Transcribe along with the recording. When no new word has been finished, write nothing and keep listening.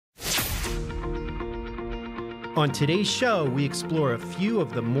On today's show, we explore a few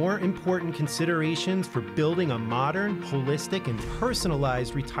of the more important considerations for building a modern, holistic, and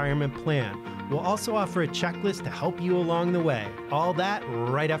personalized retirement plan. We'll also offer a checklist to help you along the way. All that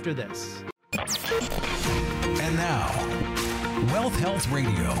right after this. And now, Wealth Health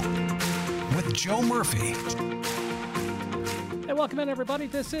Radio with Joe Murphy. Hey, welcome in, everybody.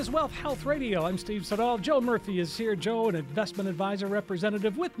 This is Wealth Health Radio. I'm Steve Siddall. Joe Murphy is here. Joe, an investment advisor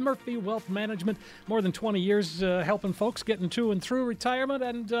representative with Murphy Wealth Management. More than 20 years helping folks getting to and through retirement.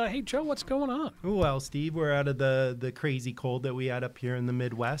 And hey, Joe, what's going on? Well, Steve, we're out of the crazy cold that we had up here in the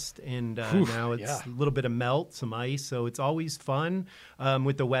Midwest. And now it's a little bit of melt, some ice. So it's always fun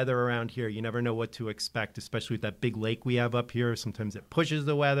with the weather around here. You never know what to expect, especially with that big lake we have up here. Sometimes it pushes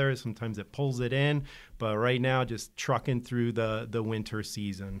the weather. Sometimes it pulls it in. But right now, just trucking through the winter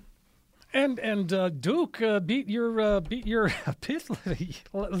season. And Duke beat your Pitt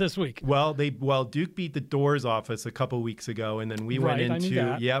this week. Well, Duke beat the doors off us a couple weeks ago, and then we went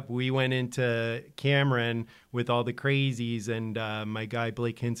into Cameron with all the crazies, and my guy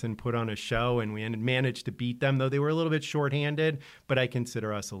Blake Hinson put on a show, and we managed to beat them, though they were a little bit shorthanded, but I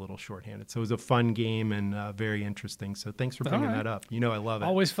consider us a little shorthanded. So it was a fun game and very interesting. So thanks for bringing that up. You know I love it.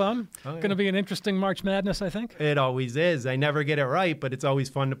 Always fun. Oh, yeah. Going to be an interesting March Madness, I think. It always is. I never get it right, but it's always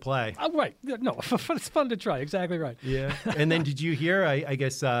fun to play. Right. No, it's fun to try. Exactly right. Yeah. And then did you hear, I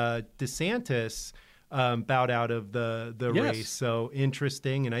guess, DeSantis bowed out of the race. So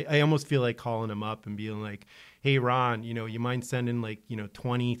interesting. And I almost feel like calling him up and being like, hey, Ron, you mind sending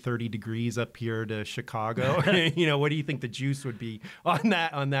 20, 30 degrees up here to Chicago? What do you think the juice would be on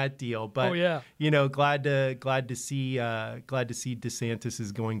that deal? But, glad to see DeSantis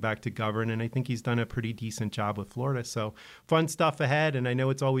is going back to govern. And I think he's done a pretty decent job with Florida. So fun stuff ahead. And I know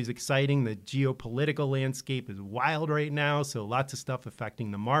it's always exciting. The geopolitical landscape is wild right now. So lots of stuff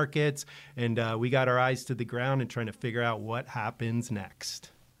affecting the markets. And we got our eyes to the ground and trying to figure out what happens next.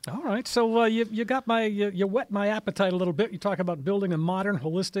 All right, so you whet my appetite a little bit. You talk about building a modern,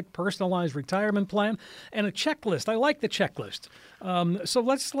 holistic, personalized retirement plan and a checklist. I like the checklist. So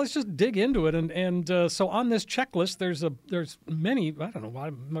let's just dig into it. And so on this checklist, there's many. I don't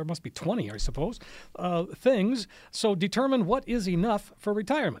know. There must be 20, I suppose. Things. So determine what is enough for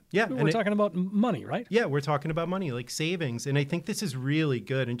retirement. Yeah, we're talking about money, right? Yeah, we're talking about money, like savings, and I think this is really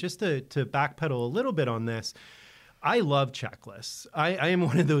good. And just to backpedal a little bit on this. I love checklists. I am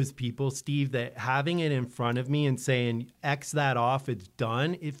one of those people, Steve, that having it in front of me and saying, X that off, it's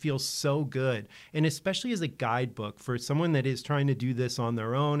done, it feels so good. And especially as a guidebook for someone that is trying to do this on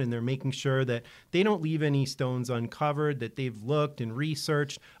their own and they're making sure that they don't leave any stones uncovered, that they've looked and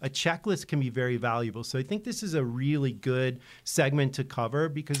researched, a checklist can be very valuable. So I think this is a really good segment to cover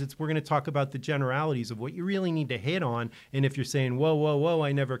because we're going to talk about the generalities of what you really need to hit on. And if you're saying, whoa,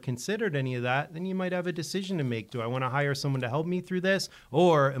 I never considered any of that, then you might have a decision to make. Do I want to hire someone to help me through this?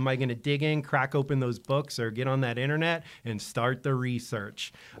 Or am I going to dig in, crack open those books or get on that internet and start the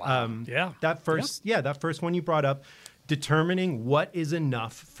research? Wow. That first one you brought up, determining what is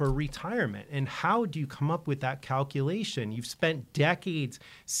enough for retirement and how do you come up with that calculation? You've spent decades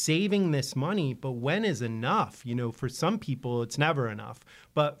saving this money, but when is enough? For some people, it's never enough.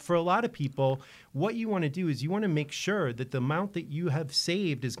 But for a lot of people, what you want to do is you want to make sure that the amount that you have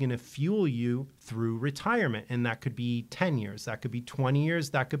saved is going to fuel you through retirement. And that could be 10 years, that could be 20 years,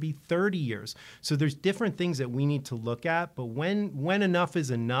 that could be 30 years. So there's different things that we need to look at. But when enough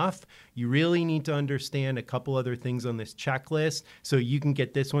is enough, you really need to understand a couple other things on this checklist so you can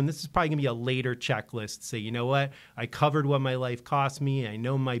get this one. This is probably going to be a later checklist. Say, you know what? I covered what my life cost me. I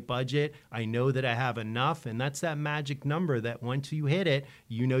know my budget. I know that I have enough. And that's that magic number that once you hit it,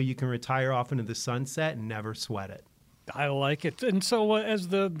 you can retire off into the sunset and never sweat it. I like it. And so as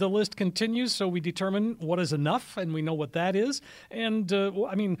the list continues, so we determine what is enough, and we know what that is. And,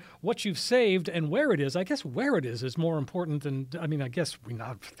 what you've saved and where it is. I guess where it is more important than, I guess we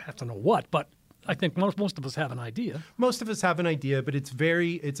not have to know what, but I think most of us have an idea. Most of us have an idea, but it's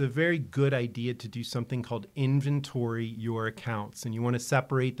a very good idea to do something called inventory your accounts. And you want to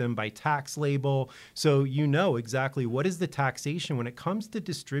separate them by tax label so you know exactly what is the taxation when it comes to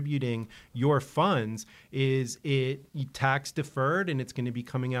distributing your funds. Is it tax deferred and it's going to be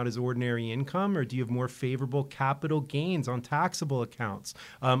coming out as ordinary income, or do you have more favorable capital gains on taxable accounts,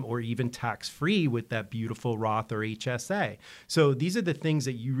 or even tax-free with that beautiful Roth or HSA? So these are the things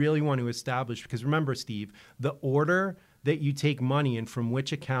that you really want to establish. Because remember, Steve, the order that you take money and from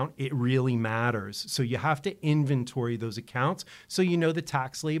which account, it really matters. So you have to inventory those accounts so you know the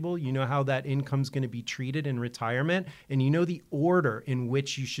tax label, you know how that income is going to be treated in retirement, and you know the order in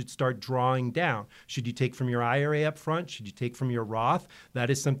which you should start drawing down. Should you take from your IRA up front? Should you take from your Roth? That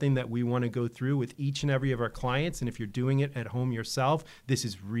is something that we want to go through with each and every of our clients. And if you're doing it at home yourself, this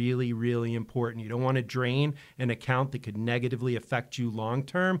is really, really important. You don't want to drain an account that could negatively affect you long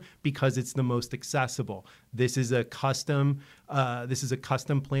term because it's the most accessible. This is a custom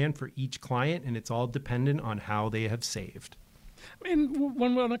plan for each client, and it's all dependent on how they have saved. I mean,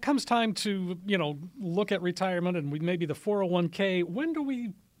 when it comes time to, look at retirement and maybe the 401k, when do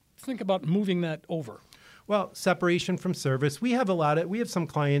we think about moving that over? Well, separation from service. We have some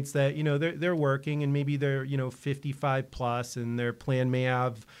clients that, they're working and maybe they're, 55 plus and their plan may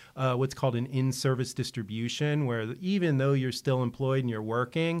have what's called an in-service distribution, where even though you're still employed and you're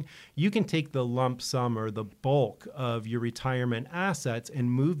working, you can take the lump sum or the bulk of your retirement assets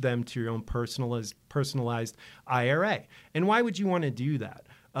and move them to your own personalized IRA. And why would you want to do that?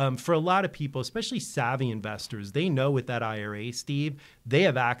 For a lot of people, especially savvy investors, they know with that IRA, Steve, they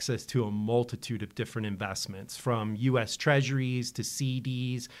have access to a multitude of different investments, from U.S. Treasuries to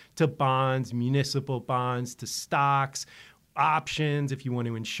CDs to bonds, municipal bonds to stocks, options if you want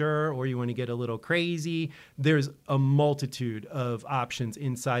to insure or you want to get a little crazy. There's a multitude of options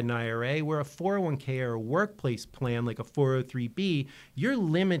inside an IRA, where a 401k or a workplace plan like a 403b, you're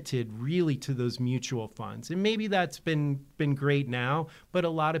limited really to those mutual funds. And maybe that's been great now, but a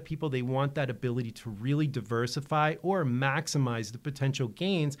lot of people, they want that ability to really diversify or maximize the potential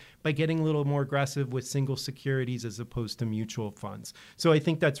gains by getting a little more aggressive with single securities as opposed to mutual funds. So I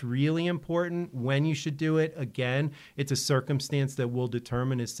think that's really important when you should do it. Again, it's a circumstance that will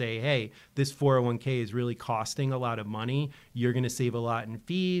determine is say, hey, this 401k is really costing a lot of money. You're going to save a lot in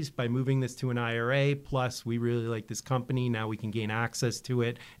fees by moving this to an IRA. Plus, we really like this company. Now we can gain access to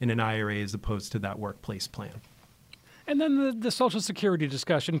it in an IRA as opposed to that workplace plan. And then the Social Security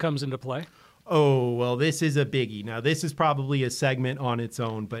discussion comes into play. Oh, well, this is a biggie. Now, this is probably a segment on its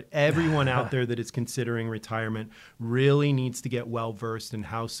own, but everyone out there that is considering retirement really needs to get well-versed in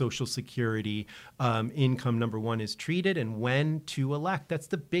how Social Security income, number one, is treated and when to elect. That's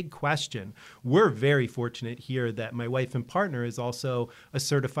the big question. We're very fortunate here that my wife and partner is also a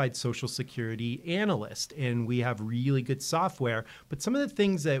certified Social Security analyst, and we have really good software. But some of the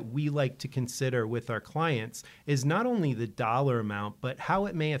things that we like to consider with our clients is not only the dollar amount, but how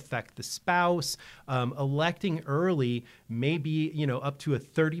it may affect the spouse. Electing early may be, up to a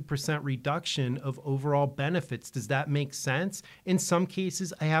 30% reduction of overall benefits. Does that make sense? In some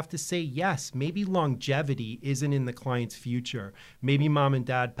cases, I have to say yes. Maybe longevity isn't in the client's future. Maybe mom and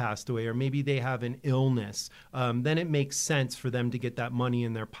dad passed away, or maybe they have an illness. Then it makes sense for them to get that money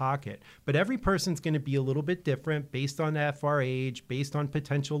in their pocket. But every person's going to be a little bit different based on FR age, based on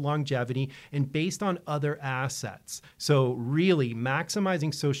potential longevity, and based on other assets. So really,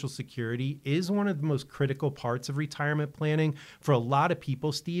 maximizing Social Security is one of the most critical parts of retirement planning. For a lot of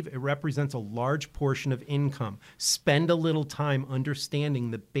people, Steve, it represents a large portion of income. Spend a little time understanding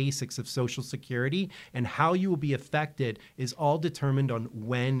the basics of Social Security, and how you will be affected is all determined on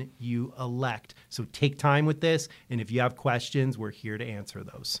when you elect. So take time with this, and if you have questions, we're here to answer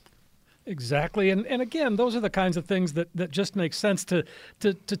those. Exactly. And again, those are the kinds of things that just make sense to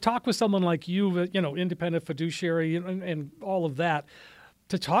talk with someone like you, independent fiduciary and all of that,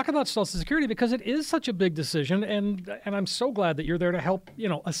 to talk about Social Security, because it is such a big decision, and I'm so glad that you're there to help,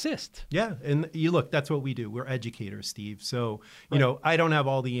 assist. Yeah, and look, that's what we do. We're educators, Steve. So, Right. I don't have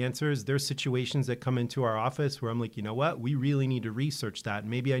all the answers. There's situations that come into our office where I'm like, you know what? We really need to research that.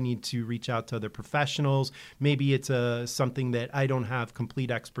 Maybe I need to reach out to other professionals. Maybe it's something that I don't have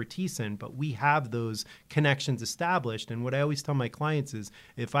complete expertise in, but we have those connections established. And what I always tell my clients is,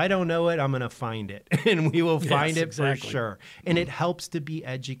 if I don't know it, I'm going to find it, and we will find it exactly. for sure. And it helps to be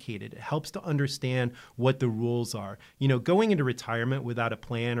educated. It helps to understand what the rules are. Going into retirement without a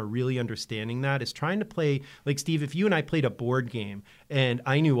plan or really understanding that is trying to play, like Steve, if you and I played a board game and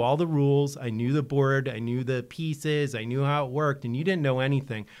I knew all the rules, I knew the board, I knew the pieces, I knew how it worked, and you didn't know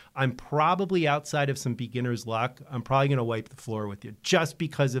anything, I'm probably, outside of some beginner's luck, I'm probably going to wipe the floor with you just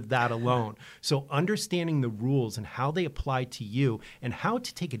because of that alone. So understanding the rules and how they apply to you and how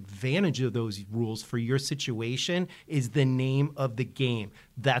to take advantage of those rules for your situation is the name of the game.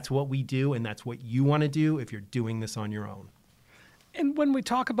 That's what we do, and that's what you want to do if you're doing this on your own. And when we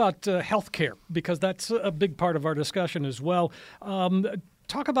talk about healthcare, because that's a big part of our discussion as well,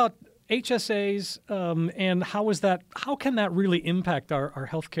 talk about HSAs and how can that really impact our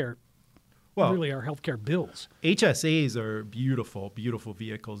healthcare? Well, really our healthcare bills. HSAs are beautiful, beautiful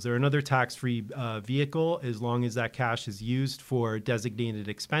vehicles. They're another tax-free vehicle as long as that cash is used for designated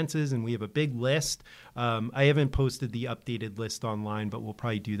expenses. And we have a big list. I haven't posted the updated list online, but we'll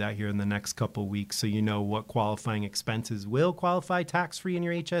probably do that here in the next couple of weeks so you know what qualifying expenses will qualify tax-free in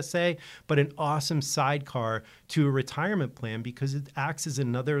your HSA. But an awesome sidecar to a retirement plan because it acts as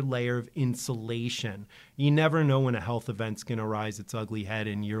another layer of insulation. You never know when a health event's going to rise its ugly head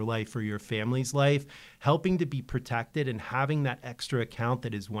in your life or your family's life. Helping to be protected and having that extra account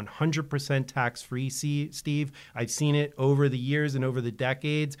that is 100% tax-free, Steve, I've seen it over the years and over the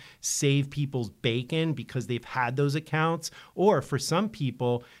decades save people's bacon because they've had those accounts. Or for some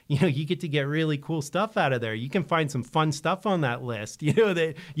people, you get to get really cool stuff out of there. You can find some fun stuff on that list,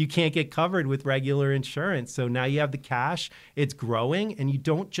 that you can't get covered with regular insurance. So now you have the cash, it's growing, and you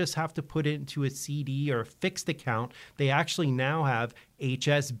don't just have to put it into a CD or a fixed account. They actually now have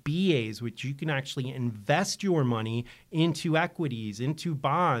HSBAs, which you can actually invest your money into equities, into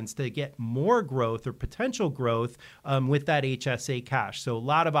bonds to get more growth or potential growth with that HSA cash. So a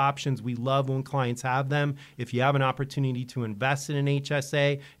lot of options. We love when clients have them. If you have an opportunity to invest in an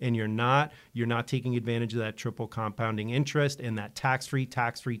HSA and you're not taking advantage of that triple compounding interest and that tax-free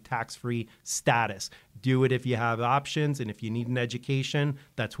status. Do it if you have options, and if you need an education,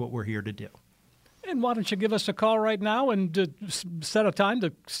 that's what we're here to do. And why don't you give us a call right now and set a time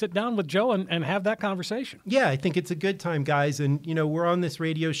to sit down with Joe and have that conversation? Yeah, I think it's a good time, guys. And, we're on this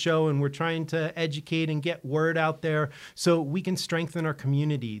radio show and we're trying to educate and get word out there so we can strengthen our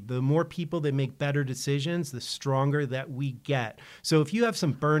community. The more people that make better decisions, the stronger that we get. So if you have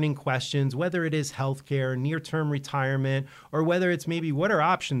some burning questions, whether it is healthcare, near-term retirement, or whether it's maybe what are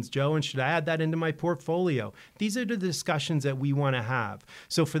options, Joe, and should I add that into my portfolio? These are the discussions that we want to have.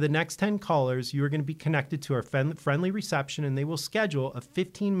 So for the next 10 callers, you're going to be connected to our friendly reception, and they will schedule a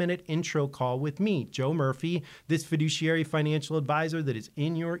 15-minute intro call with me, Joe Murphy, this fiduciary financial advisor that is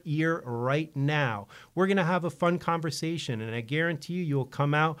in your ear right now. We're going to have a fun conversation, and I guarantee you'll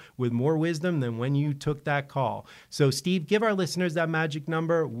come out with more wisdom than when you took that call. So, Steve, give our listeners that magic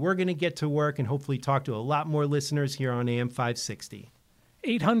number. We're going to get to work and hopefully talk to a lot more listeners here on AM 560.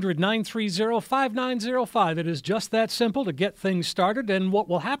 800-930-5905. It is just that simple to get things started. And what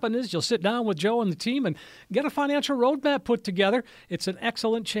will happen is you'll sit down with Joe and the team and get a financial roadmap put together. It's an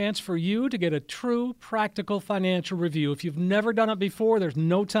excellent chance for you to get a true practical financial review. If you've never done it before, there's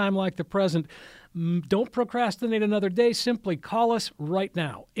no time like the present. Don't procrastinate another day. Simply call us right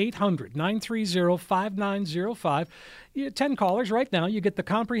now, 800-930-5905. 10 callers right now. You get the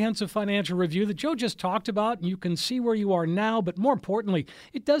comprehensive financial review that Joe just talked about, and you can see where you are now. But more importantly,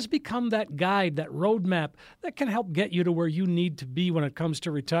 it does become that guide, that roadmap that can help get you to where you need to be when it comes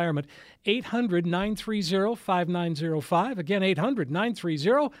to retirement. 800-930-5905. Again,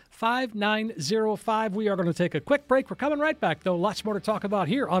 800-930-5905. We are going to take a quick break. We're coming right back, though. Lots more to talk about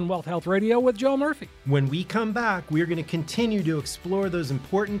here on Wealth Health Radio with Joe Murphy. When we come back, we're going to continue to explore those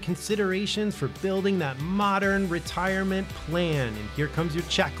important considerations for building that modern retirement plan. And here comes your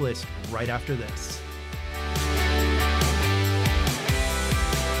checklist right after this.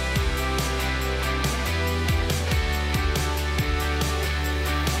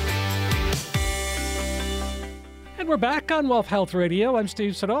 And we're back on Wealth Health Radio. I'm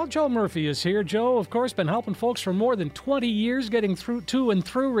Steve Siddall. Joe Murphy is here. Joe, of course, been helping folks for more than 20 years getting to and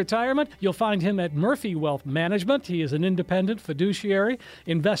through retirement. You'll find him at Murphy Wealth Management. He is an independent fiduciary,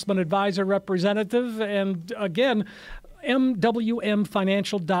 investment advisor representative, and again,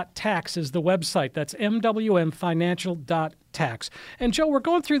 mwmfinancial.tax is the website. That's mwmfinancial.tax. And Joe, we're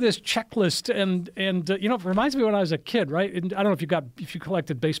going through this checklist, and it reminds me when I was a kid, right? And I don't know if you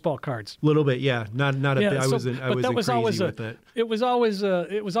collected baseball cards. A little bit, yeah. Not a bit. I wasn't crazy with it. It was always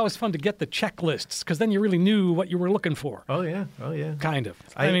fun to get the checklists because then you really knew what you were looking for. Oh yeah. Kind of.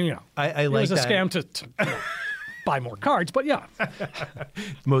 I like it was a scam to buy more cards, but yeah.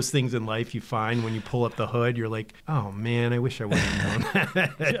 Most things in life you find when you pull up the hood, you're like, oh man, I wish I would have known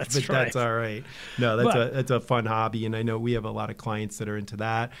that. That's all right. No, that's a fun hobby, and I know we have a lot of clients that are into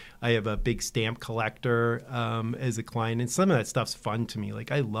that. I have a big stamp collector as a client, and some of that stuff's fun to me.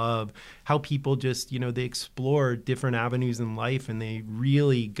 Like I love how people just, they explore different avenues in life and they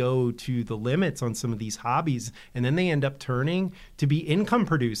really go to the limits on some of these hobbies, and then they end up turning to be income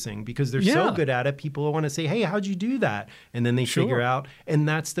producing because they're so good at it. People want to say, hey, how'd you do that? And then they figure out, and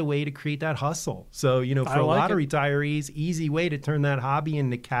that's the way to create that hustle. So, for a lot of retirees, easy way to turn that hobby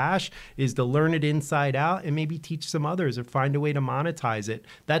into cash is to learn it inside out and maybe teach some others or find a way to monetize it.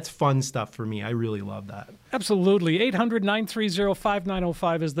 That's fun stuff for me. I really love that. Absolutely.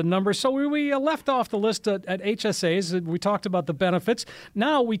 800-930-5905 is the number. So we left off the list at HSAs. We talked about the benefits.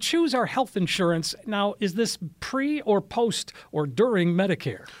 Now we choose our health insurance. Now, is this pre or post or during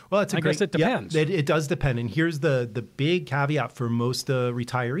Medicare? Well, I guess it depends. Yeah, it does depend. And here's the big caveat for most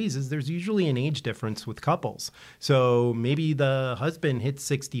retirees is there's usually an age difference with couples. So maybe the husband hits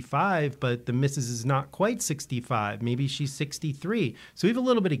 65, but the missus is not quite 65. Maybe she's 63. So we have a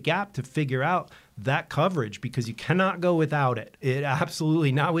little bit of gap to figure out that coverage because you cannot go without it. It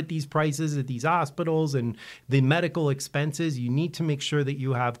absolutely not with these prices at these hospitals and the medical expenses. You need to make sure that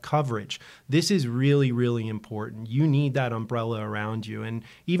you have coverage. This is really, really important. You need that umbrella around you. And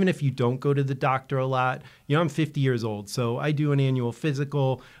even if you don't go to the doctor a lot, I'm 50 years old, so I do an annual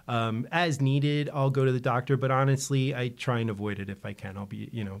physical as needed. I'll go to the doctor, but honestly, I try and avoid it if I can. I'll be,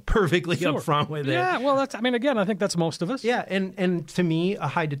 perfectly upfront with it. Yeah, well, again, I think that's most of us. Yeah, and to me, a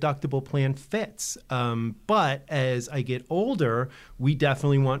high deductible plan fits. But as I get older, we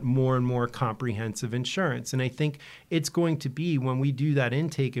definitely want more and more comprehensive insurance. And I think it's going to be when we do that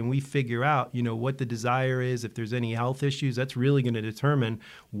intake and we figure out, what the desire is, if there's any health issues, that's really going to determine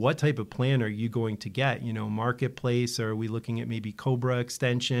what type of plan are you going to get. Marketplace, or are we looking at maybe COBRA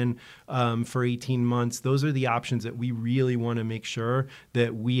extension for 18 months? Those are the options that we really want to make sure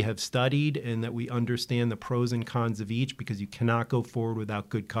that we have studied and that we understand the pros and cons of each, because you cannot go forward without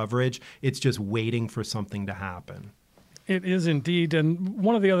good coverage. It's just waiting for something to happen. It is indeed. And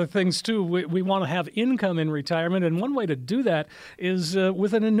one of the other things, too, we want to have income in retirement. And one way to do that is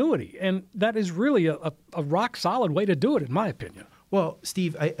with an annuity. And that is really a rock-solid way to do it, in my opinion. Well,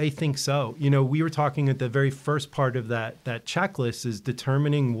 Steve, I think so. We were talking at the very first part of that checklist is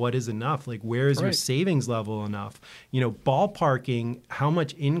determining what is enough. Like, where is your savings level enough? Ballparking how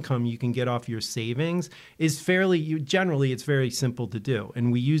much income you can get off your savings is generally it's very simple to do.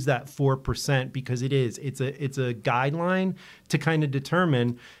 And we use that 4% because it's a guideline to kind of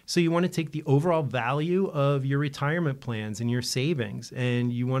determine. So you want to take the overall value of your retirement plans and your savings,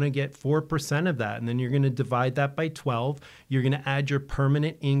 and you want to get 4% of that. And then you're going to divide that by 12. You're going to add your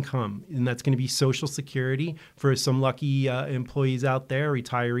permanent income, and that's going to be Social Security for some lucky employees out there,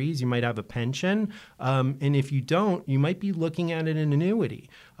 retirees. You might have a pension, and if you don't, you might be looking at an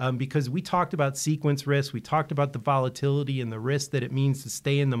annuity because we talked about sequence risk. We talked about the volatility and the risk that it means to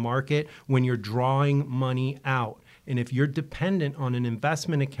stay in the market when you're drawing money out. And if you're dependent on an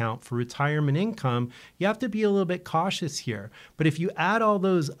investment account for retirement income, you have to be a little bit cautious here. But if you add all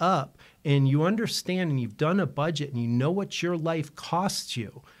those up and you understand and you've done a budget and you know what your life costs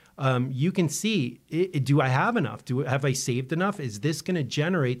you, you can see, do I have enough? Have I saved enough? Is this going to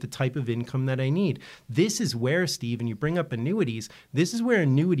generate the type of income that I need? This is where, Steve, and you bring up annuities, this is where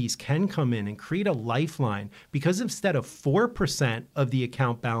annuities can come in and create a lifeline, because instead of 4% of the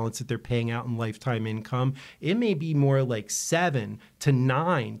account balance that they're paying out in lifetime income, it may be more like 7 to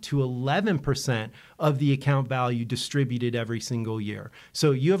 9 to 11% of the account value distributed every single year. So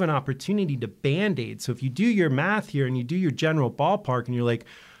you have an opportunity to Band-Aid. So if you do your math here and you do your general ballpark and you're like,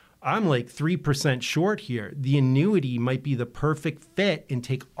 I'm like 3% short here, the annuity might be the perfect fit and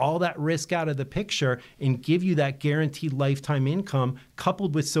take all that risk out of the picture and give you that guaranteed lifetime income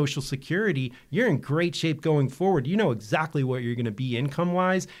coupled with Social Security. You're in great shape going forward. You know exactly what you're going to be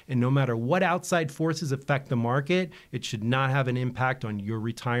income-wise, and no matter what outside forces affect the market, it should not have an impact on your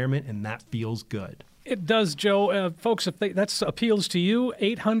retirement, and that feels good. It does, Joe. Folks, if that appeals to you,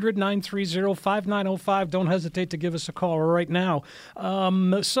 800-930-5905. Don't hesitate to give us a call right now.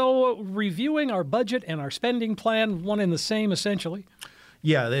 So reviewing our budget and our spending plan, one and the same, essentially.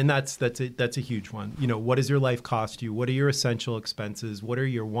 Yeah, and that's a huge one. What does your life cost you? What are your essential expenses? What are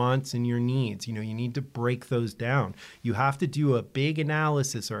your wants and your needs? You need to break those down. You have to do a big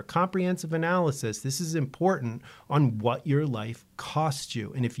analysis or a comprehensive analysis. This is important on what your life costs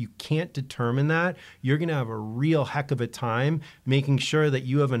you. And if you can't determine that, you're going to have a real heck of a time making sure that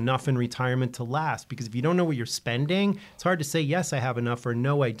you have enough in retirement to last. Because if you don't know what you're spending, it's hard to say, yes, I have enough, or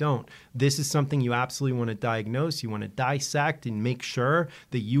no, I don't. This is something you absolutely want to diagnose. You want to dissect and make sure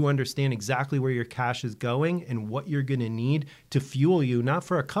that you understand exactly where your cash is going and what you're going to need to fuel you, not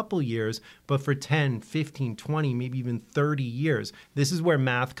for a couple years, but for 10, 15, 20, maybe even 30 years. This is where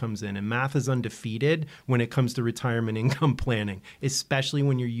math comes in, and math is undefeated when it comes to retirement income planning, especially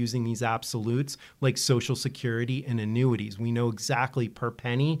when you're using these absolutes like Social Security and annuities. We know exactly per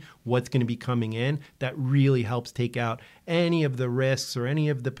penny what's going to be coming in. That really helps take out any of the risks or any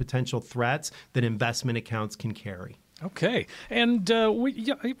of the potential threats that investment accounts can carry. Okay. And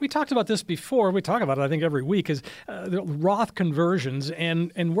we talked about this before. We talk about it, I think, every week, is the Roth conversions.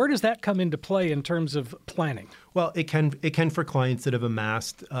 And where does that come into play in terms of planning? Well, it can for clients that have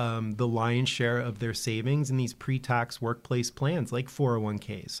amassed the lion's share of their savings in these pre-tax workplace plans like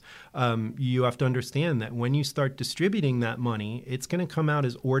 401ks. You have to understand that when you start distributing that money, it's going to come out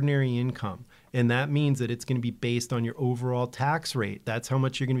as ordinary income. And that means that it's going to be based on your overall tax rate. That's how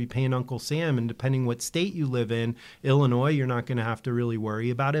much you're going to be paying Uncle Sam. And depending what state you live in, Illinois, you're not going to have to really worry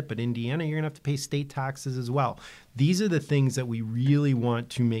about it. But Indiana, you're going to have to pay state taxes as well. These are the things that we really want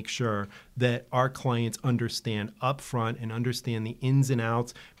to make sure that our clients understand upfront and understand the ins and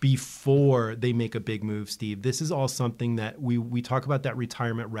outs before they make a big move, Steve. This is all something that we talk about, that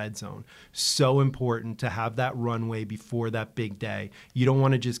retirement red zone. So important to have that runway before that big day. You don't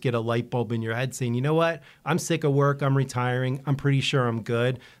want to just get a light bulb in your head saying, you know what, I'm sick of work, I'm retiring, I'm pretty sure I'm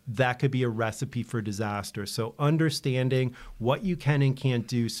good. That could be a recipe for disaster. So understanding what you can and can't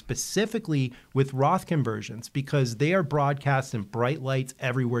do specifically with Roth conversions, because they are broadcast in bright lights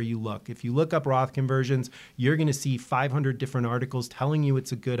everywhere you look. If you look up Roth conversions, you're going to see 500 different articles telling you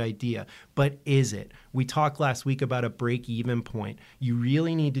it's a good idea. But is it? We talked last week about a break-even point. You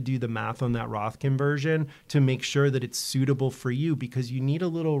really need to do the math on that Roth conversion to make sure that it's suitable for you, because you need a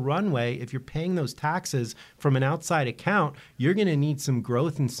little runway. If you're paying those taxes from an outside account, you're going to need some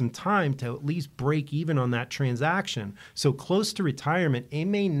growth and some time to at least break even on that transaction. So close to retirement, it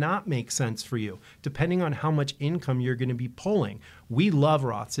may not make sense for you, depending on how much income you're going to be pulling. We love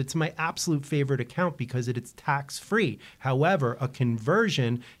Roths. It's my absolute favorite account because it's tax-free. However, a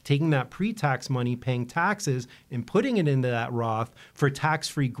conversion, taking that pre-tax money, paying taxes, and putting it into that Roth for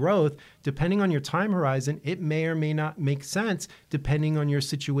tax-free growth, depending on your time horizon, it may or may not make sense. Depending on your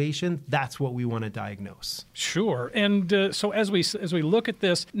situation, that's what we want to diagnose. Sure. And so as we look at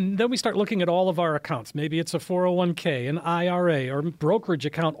this, then we start looking at all of our accounts. Maybe it's a 401k, an IRA, or brokerage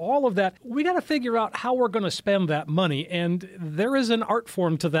account, all of that. We got to figure out how we're going to spend that money. And there is an art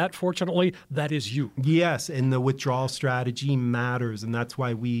form to that. Fortunately, that is you. Yes, and the withdrawal strategy matters. And that's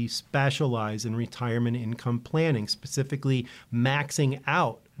why we specialize in retirement income planning, specifically maxing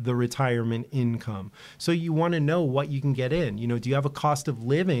out the retirement income. So you want to know what you can get in. Do you have a cost of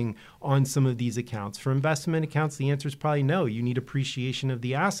living on some of these accounts? For investment accounts, the answer is probably no. You need appreciation of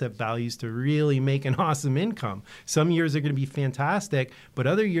the asset values to really make an awesome income. Some years are going to be fantastic, but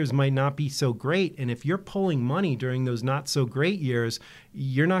other years might not be so great. And if you're pulling money during those not so great years,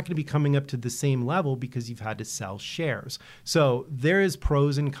 you're not going to be coming up to the same level because you've had to sell shares. So there is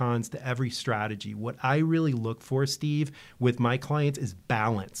pros and cons to every strategy. What I really look for, Steve, with my clients is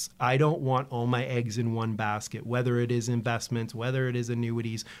balance. I don't want all my eggs in one basket, whether it is investments, whether it is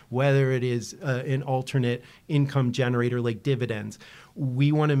annuities, whether it is an alternate income generator like dividends.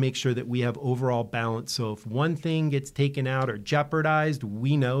 We want to make sure that we have overall balance. So if one thing gets taken out or jeopardized,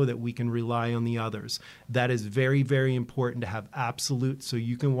 we know that we can rely on the others. That is very, very important to have absolute, so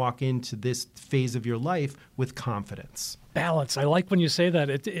you can walk into this phase of your life with confidence. Balance. I like when you say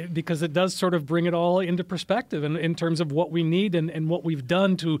that because it does sort of bring it all into perspective in terms of what we need and what we've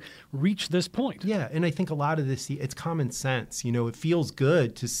done to reach this point. Yeah, and I think a lot of this, it's common sense. It feels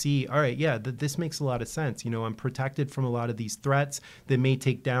good to see, all right, yeah, this makes a lot of sense. I'm protected from a lot of these threats that may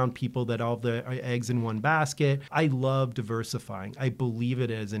take down people that all the eggs in one basket. I love diversifying. I believe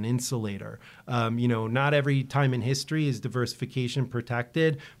it as an insulator. Not every time in history is diversification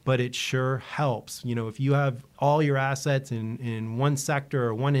protected, but it sure helps. If you have all your assets in one sector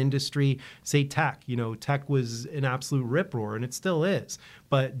or one industry, say tech. Tech was an absolute rip-roar, and it still is.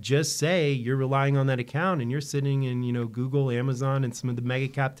 But just say you're relying on that account and you're sitting in, Google, Amazon, and some of the mega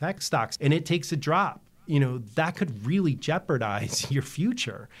cap tech stocks, and it takes a drop. That could really jeopardize your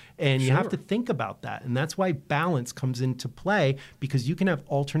future. And you have to think about that. And that's why balance comes into play, because you can have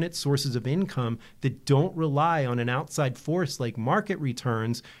alternate sources of income that don't rely on an outside force like market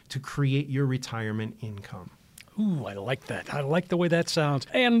returns to create your retirement income. Ooh, I like that. I like the way that sounds.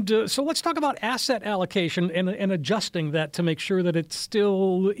 And so let's talk about asset allocation and adjusting that to make sure that it's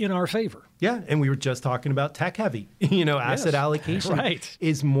still in our favor. Yeah, and we were just talking about tech heavy. Asset allocation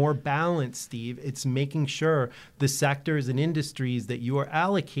is more balanced, Steve. It's making sure the sectors and industries that you are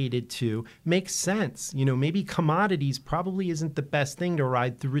allocated to make sense. Maybe commodities probably isn't the best thing to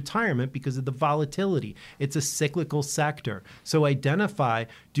ride through retirement because of the volatility. It's a cyclical sector. So identify,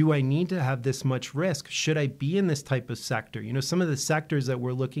 do I need to have this much risk? Should I be in this type of sector? Some of the sectors that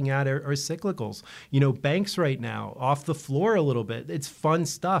we're looking at are cyclicals. Banks right now, off the floor a little bit. It's fun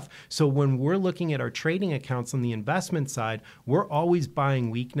stuff. So when we're looking at our trading accounts on the investment side, we're always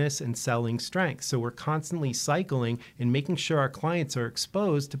buying weakness and selling strength. So we're constantly cycling and making sure our clients are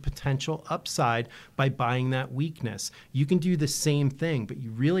exposed to potential upside by buying that weakness. You can do the same thing, but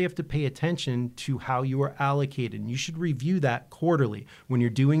you really have to pay attention to how you are allocated. And you should review that quarterly. When you're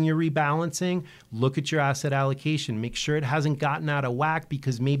doing your rebalancing, look at your asset allocation allocation. Make sure it hasn't gotten out of whack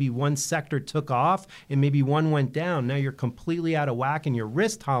because maybe one sector took off and maybe one went down. Now you're completely out of whack in your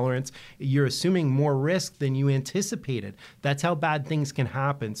risk tolerance. You're assuming more risk than you anticipated. That's how bad things can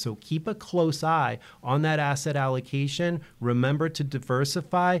happen. So keep a close eye on that asset allocation. Remember to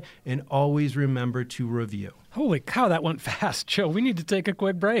diversify and always remember to review. Holy cow, that went fast, Joe. We need to take a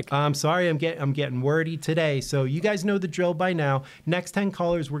quick break. I'm sorry, I'm getting wordy today. So you guys know the drill by now. Next 10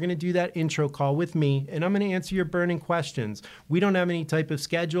 callers, we're going to do that intro call with me, and I'm going to answer your burning questions. We don't have any type of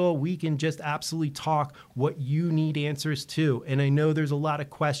schedule. We can just absolutely talk what you need answers to. And I know there's a lot of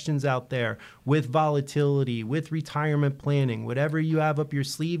questions out there with volatility, with retirement planning, whatever you have up your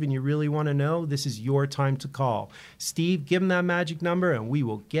sleeve and you really want to know, this is your time to call. Steve, give them that magic number, and we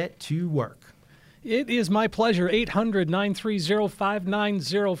will get to work. It is my pleasure.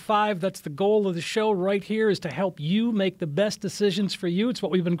 800-930-5905. That's the goal of the show right here, is to help you make the best decisions for you. It's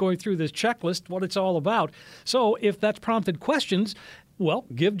what we've been going through this checklist, what it's all about. So if that's prompted questions, well,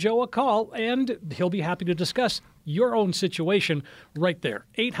 give Joe a call, and he'll be happy to discuss your own situation right there.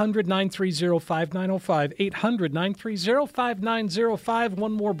 800-930-5905. 800-930-5905.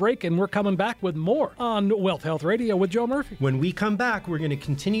 One more break, and we're coming back with more on Wealth Health Radio with Joe Murphy. When we come back, we're going to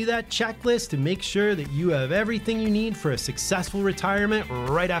continue that checklist to make sure that you have everything you need for a successful retirement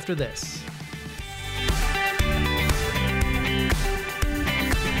right after this.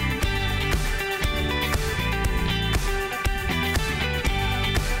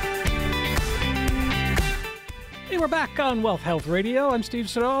 We're back on Wealth Health Radio. I'm Steve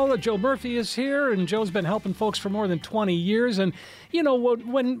Siddall. Joe Murphy is here, and Joe's been helping folks for more than 20 years. And, you know,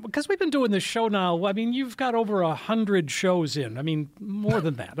 because we've been doing this show now, I mean, you've got over 100 shows in. I mean, more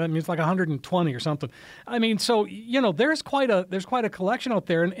than that. I mean, it's like 120 or something. I mean, so, you know, there's quite a collection out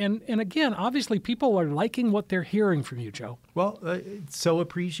there. And again, obviously, people are liking what they're hearing from you, Joe. Well, it's so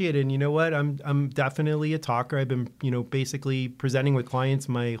appreciated. And you know what? I'm definitely a talker. I've been, basically presenting with clients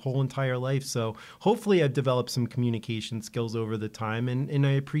my whole entire life. So hopefully I've developed some communication skills over the time. And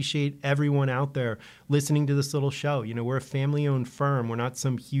I appreciate everyone out there listening to this little show. We're a family-owned firm. We're not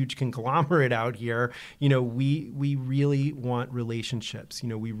some huge conglomerate out here. We really want relationships.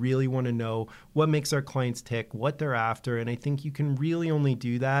 We really want to know what makes our clients tick, what they're after. And I think you can really only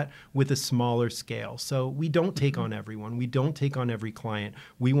do that with a smaller scale. So we don't take on everyone. We don't take on every client.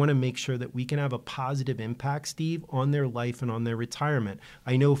 We want to make sure that we can have a positive impact, Steve, on their life and on their retirement.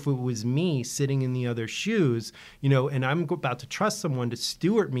 I know if it was me sitting in the other shoes, and I'm about to trust someone to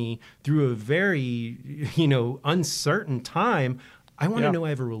steward me through a very, uncertain time, I want to know I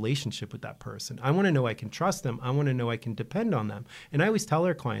have a relationship with that person. I want to know I can trust them. I want to know I can depend on them. And I always tell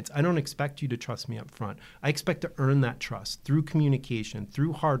our clients, I don't expect you to trust me up front. I expect to earn that trust through communication,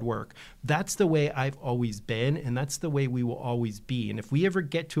 through hard work. That's the way I've always been, and that's the way we will always be. And if we ever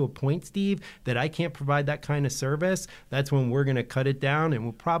get to a point, Steve, that I can't provide that kind of service, that's when we're going to cut it down, and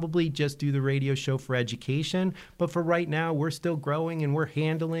we'll probably just do the radio show for education. But for right now, we're still growing and we're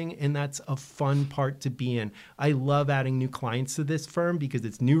handling, and that's a fun part to be in. I love adding new clients to this firm because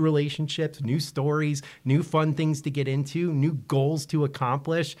it's new relationships, new stories, new fun things to get into, new goals to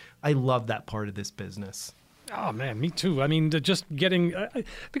accomplish. I love that part of this business. Oh, man, me too. I mean, just getting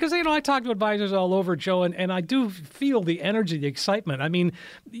because, I talk to advisors all over, Joe, and I do feel the energy, the excitement. I mean,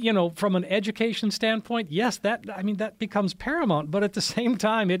 from an education standpoint, yes, that becomes paramount. But at the same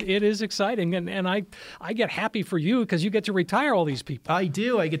time, it is exciting. And I get happy for you because you get to retire all these people. I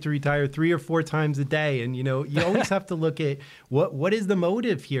do. I get to retire 3 or 4 times a day. And, you always have to look at what is the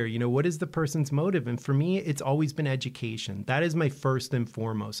motive here? What is the person's motive? And for me, it's always been education. That is my first and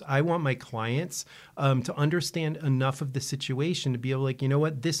foremost. I want my clients to understand enough of the situation to be able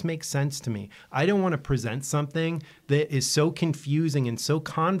this makes sense to me. I don't want to present something that is so confusing and so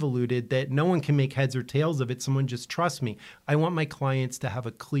convoluted that no one can make heads or tails of it. Someone just trusts me. I want my clients to have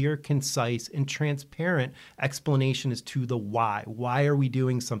a clear, concise, and transparent explanation as to the why. Why are we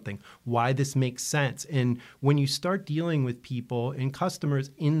doing something? Why this makes sense? And when you start dealing with people and customers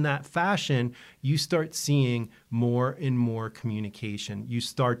in that fashion, you start seeing more and more communication. You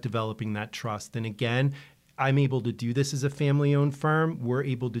start developing that trust. And again, I'm able to do this as a family-owned firm. We're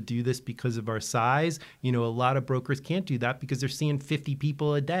able to do this because of our size. A lot of brokers can't do that because they're seeing 50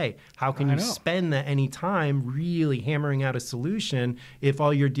 people a day. How can you spend that any time really hammering out a solution if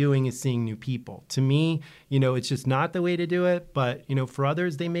all you're doing is seeing new people? To me, it's just not the way to do it. But, for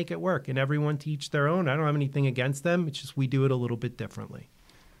others, they make it work. And everyone to each their own. I don't have anything against them. It's just we do it a little bit differently.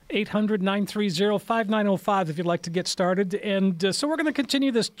 800-930-5905 if you'd like to get started. And so we're going to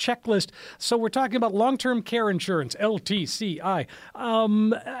continue this checklist. So we're talking about long-term care insurance, LTCI.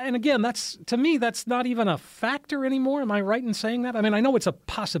 And again, to me, that's not even a factor anymore. Am I right in saying that? I mean, I know it's a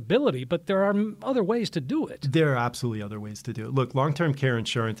possibility, but there are other ways to do it. There are absolutely other ways to do it. Look, long-term care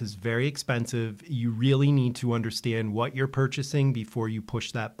insurance is very expensive. You really need to understand what you're purchasing before you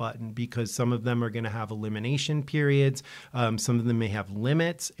push that button, because some of them are going to have elimination periods. Some of them may have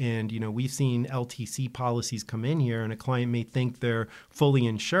limits. And, we've seen LTC policies come in here and a client may think they're fully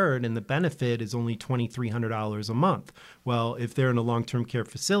insured and the benefit is only $2,300 a month. Well, if they're in a long-term care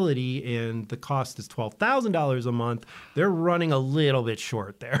facility and the cost is $12,000 a month, they're running a little bit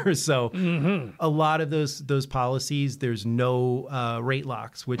short there. So a lot of those policies, there's no rate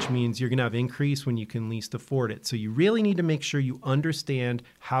locks, which means you're going to have increase when you can least afford it. So you really need to make sure you understand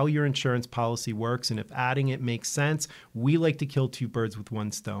how your insurance policy works. And if adding it makes sense, we like to kill two birds with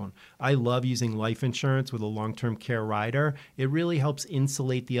one stone. I love using life insurance with a long-term care rider. It really helps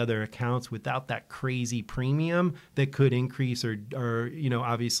insulate the other accounts without that crazy premium that could increase or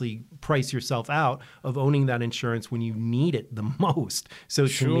obviously price yourself out of owning that insurance when you need it the most. So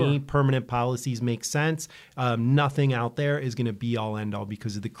to me, permanent policies make sense. Nothing out there is going to be all end all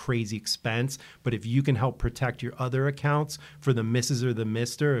because of the crazy expense. But if you can help protect your other accounts for the Mrs. or the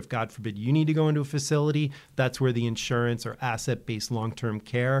Mr., if God forbid you need to go into a facility, that's where the insurance or asset-based long-term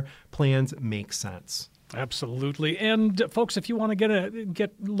care plans make sense. Absolutely. And folks, if you want to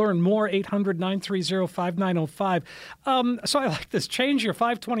learn more, 800-930-5905. So I like this. Change your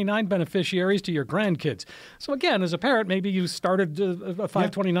 529 beneficiaries to your grandkids. So again, as a parent, maybe you started a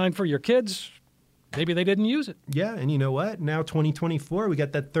 529 for your kids. Maybe they didn't use it. Yeah, and you know what? Now 2024, we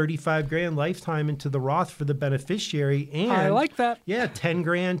got that $35,000 lifetime into the Roth for the beneficiary, and I like that. Yeah,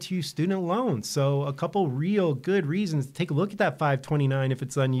 $10,000 to student loans. So a couple real good reasons to take a look at that 529 if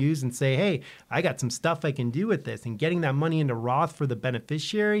it's unused and say, hey, I got some stuff I can do with this. And getting that money into Roth for the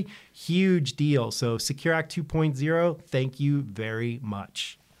beneficiary, huge deal. So Secure Act 2.0, thank you very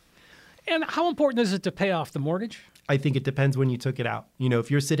much. And how important is it to pay off the mortgage? I think it depends when you took it out. If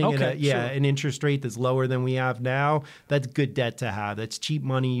you're sitting at an interest rate that's lower than we have now, that's good debt to have. That's cheap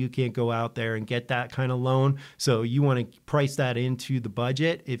money. You can't go out there and get that kind of loan. So you want to price that into the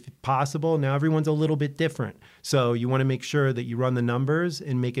budget if possible. Now everyone's a little bit different. So you want to make sure that you run the numbers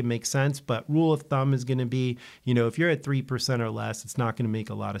and make it make sense. But rule of thumb is going to be, if you're at 3% or less, it's not going to make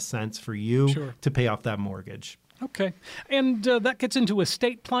a lot of sense for you to pay off that mortgage. Okay. And that gets into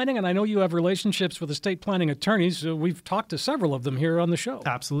estate planning, and I know you have relationships with estate planning attorneys. We've talked to several of them here on the show.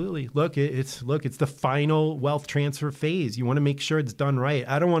 Absolutely. Look, it's the final wealth transfer phase. You want to make sure it's done right.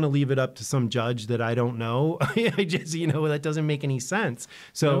 I don't want to leave it up to some judge that I don't know. I just, that doesn't make any sense.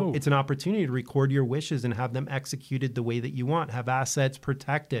 So It's an opportunity to record your wishes and have them executed the way that you want, have assets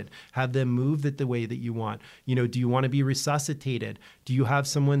protected, have them moved the way that you want. Do you want to be resuscitated? Do you have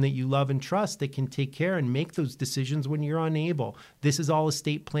someone that you love and trust that can take care and make those decisions when you're unable? This is all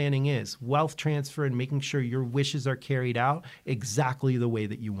estate planning is. Wealth transfer and making sure your wishes are carried out exactly the way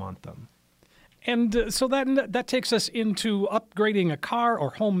that you want them. And so that takes us into upgrading a car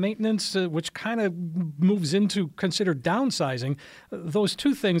or home maintenance, which kind of moves into considered downsizing. Those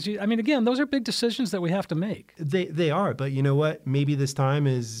two things, again, those are big decisions that we have to make. They are, but you know what? Maybe this time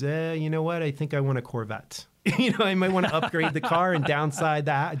is, I think I want a Corvette. I might want to upgrade the car and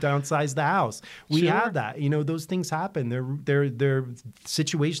downsize the house. We have that. Those things happen. They're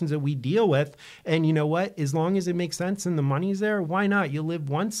situations that we deal with. And you know what? As long as it makes sense and the money's there, why not? You live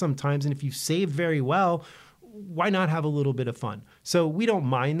once sometimes. And if you save very well, why not have a little bit of fun? So we don't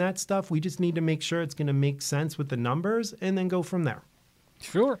mind that stuff. We just need to make sure it's going to make sense with the numbers and then go from there.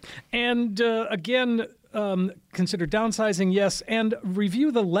 Sure. And again, consider downsizing, yes, and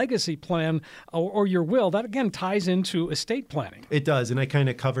review the legacy plan or your will. That, again, ties into estate planning. It does, and I kind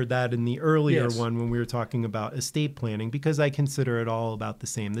of covered that in the earlier one when we were talking about estate planning, because I consider it all about the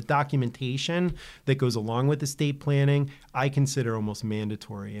same. The documentation that goes along with estate planning, I consider almost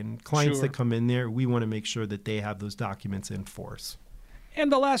mandatory, and clients that come in there, we want to make sure that they have those documents in force. And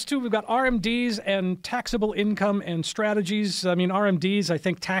the last two, we've got RMDs and taxable income and strategies. RMDs, I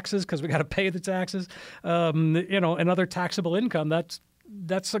think taxes, because we got to pay the taxes, and other taxable income. That's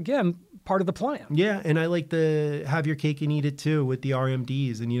again, part of the plan. Yeah, and I like the have your cake and eat it too with the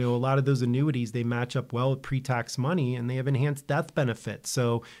RMDs. And, a lot of those annuities, they match up well with pre-tax money and they have enhanced death benefits.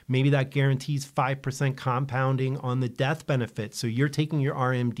 So maybe that guarantees 5% compounding on the death benefit. So you're taking your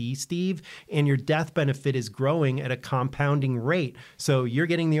RMD, Steve, and your death benefit is growing at a compounding rate. So you're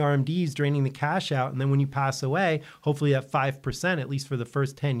getting the RMDs, draining the cash out. And then when you pass away, hopefully that 5%, at least for the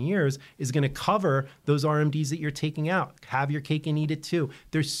first 10 years, is going to cover those RMDs that you're taking out. Have your cake and eat it too.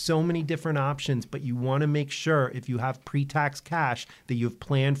 There's so many different options, but you want to make sure if you have pre-tax cash that you have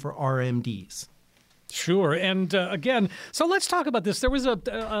planned for RMDs. Sure. And again, so let's talk about this. There was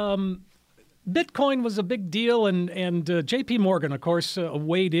Bitcoin was a big deal, and J.P. Morgan, of course,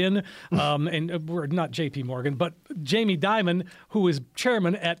 weighed in, and we're not J.P. Morgan, but Jamie Dimon, who is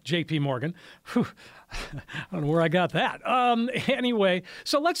chairman at J.P. Morgan. Whew, I don't know where I got that. Anyway,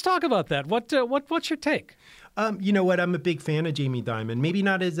 so let's talk about that. What's your take? You know what? I'm a big fan of Jamie Dimon. Maybe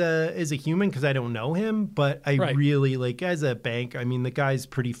not as a human because I don't know him, but I really like as a bank. I mean, the guy's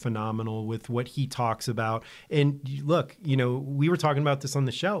pretty phenomenal with what he talks about. And look, we were talking about this on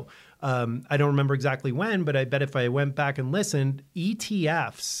the show. I don't remember exactly when, but I bet if I went back and listened,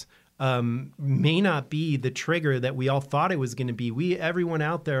 ETFs may not be the trigger that we all thought it was going to be. Everyone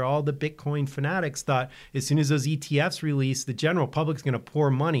out there, all the Bitcoin fanatics thought as soon as those ETFs release, the general public's going to pour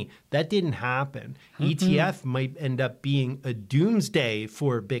money. That didn't happen. ETF might end up being a doomsday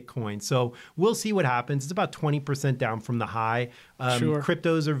for Bitcoin. So we'll see what happens. It's about 20% down from the high. Sure.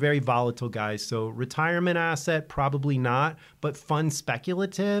 Cryptos are very volatile, guys. So retirement asset, probably not, but fun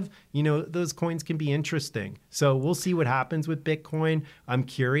speculative, those coins can be interesting. So we'll see what happens with Bitcoin. I'm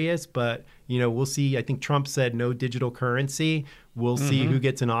curious, but we'll see. I think Trump said no digital currency. We'll see who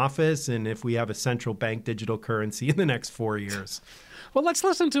gets in office and if we have a central bank digital currency in the next 4 years. Well, let's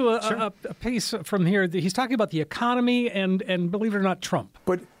listen to a piece from here. He's talking about the economy and believe it or not, Trump.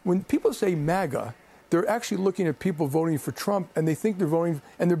 But when people say MAGA, they're actually looking at people voting for Trump, and they think they're voting,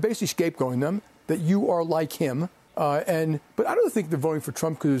 and they're basically scapegoating them, that you are like him. But I don't think they're voting for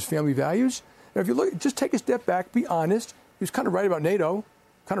Trump because of his family values. Now, if you look, just take a step back, be honest. He was kind of right about NATO,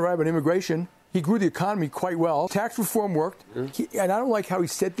 kind of right about immigration. He grew the economy quite well. Tax reform worked. And I don't like how he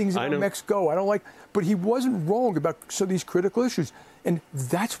said things about Mexico. But he wasn't wrong about some of these critical issues. And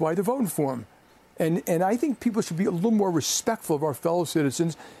that's why they're voting for him. And I think people should be a little more respectful of our fellow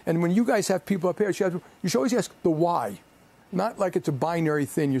citizens. And when you guys have people up here, you should always ask the why. Not like it's a binary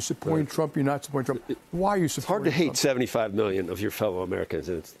thing. You're supporting Trump, you're not supporting Trump. Why are you supporting Trump? It's hard to hate 75 million of your fellow Americans.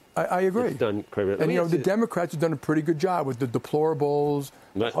 And I agree. It's done crazy. And, the Democrats have done a pretty good job with the deplorables,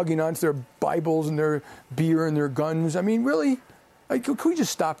 hugging onto their Bibles and their beer and their guns. I mean, really? Could we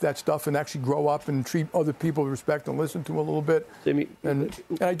just stop that stuff and actually grow up and treat other people with respect and listen to them a little bit? And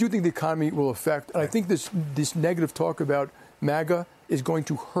I do think the economy will affect. And I think this negative talk about MAGA is going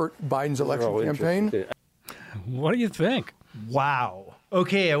to hurt Biden's election campaign. What do you think? Wow.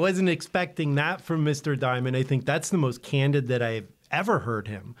 Okay, I wasn't expecting that from Mr. Dimon. I think that's the most candid that I've ever heard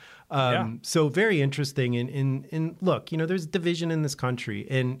him. So very interesting. And look, there's division in this country.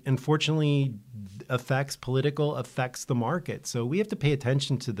 And unfortunately, political affects the market. So we have to pay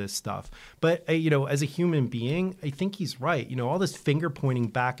attention to this stuff. But, as a human being, I think he's right. All this finger pointing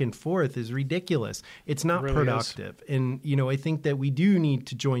back and forth is ridiculous. It's not really productive. And, I think that we do need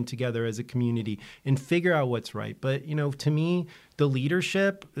to join together as a community and figure out what's right. But, to me, the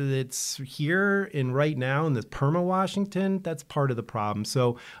leadership that's here and right now in this perma-Washington, that's part of the problem.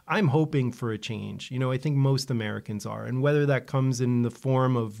 So I'm hoping for a change. I think most Americans are. And whether that comes in the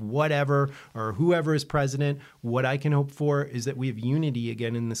form of whatever or whoever is president, what I can hope for is that we have unity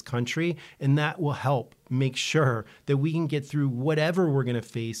again in this country, and that will help make sure that we can get through whatever we're going to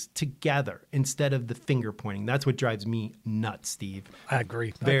face together instead of the finger pointing. That's what drives me nuts, Steve. I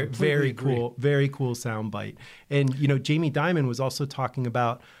agree. Very cool soundbite. And, Jamie Dimon was also talking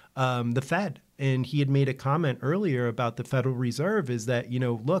about the Fed. And he had made a comment earlier about the Federal Reserve is that,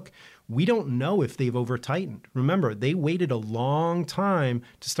 look, we don't know if they've over-tightened. Remember, they waited a long time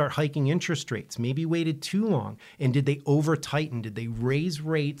to start hiking interest rates, maybe waited too long. And did they over-tighten? Did they raise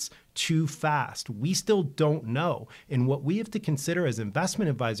rates too fast? We still don't know. And what we have to consider as investment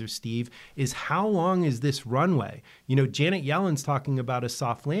advisors, Steve, is how long is this runway? Janet Yellen's talking about a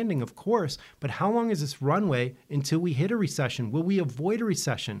soft landing, of course, but how long is this runway until we hit a recession? Will we avoid a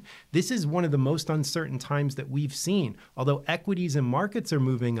recession? This is one of the most uncertain times that we've seen. Although equities and markets are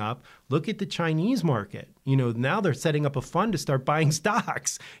moving up, look at the Chinese market. Now they're setting up a fund to start buying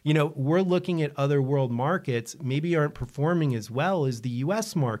stocks. We're looking at other world markets, maybe aren't performing as well as the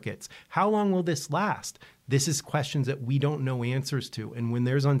US markets. How long will this last? This is questions that we don't know answers to. And when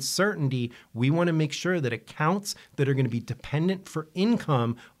there's uncertainty, we want to make sure that accounts that are going to be dependent for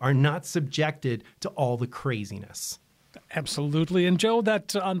income are not subjected to all the craziness. Absolutely. And Joe,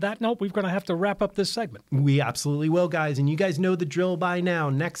 on that note, we're going to have to wrap up this segment. We absolutely will, guys. And you guys know the drill by now.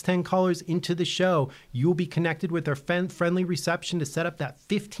 Next 10 callers into the show, you will be connected with our friendly reception to set up that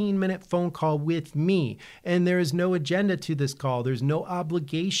 15-minute phone call with me. And there is no agenda to this call. There's no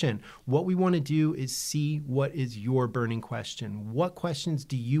obligation. What we want to do is see what is your burning question. What questions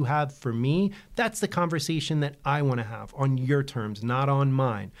do you have for me? That's the conversation that I want to have on your terms, not on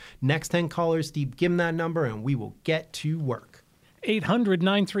mine. Next 10 callers, Steve, give them that number and we will get to work.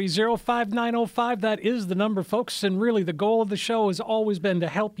 800-930-5905. That is the number, folks. And really, the goal of the show has always been to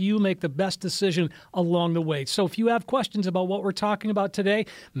help you make the best decision along the way. So if you have questions about what we're talking about today,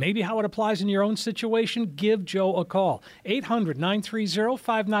 maybe how it applies in your own situation, give Joe a call.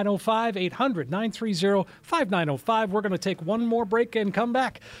 800-930-5905. 800-930-5905. We're going to take one more break and come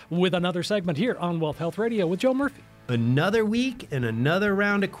back with another segment here on Wealth Health Radio with Joe Murphy. Another week and another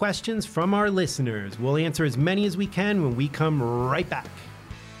round of questions from our listeners. We'll answer as many as we can when we come right back.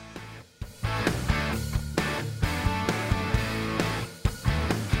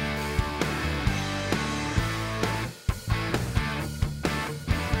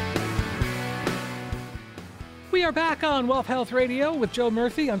 We are back on Wealth Health Radio with Joe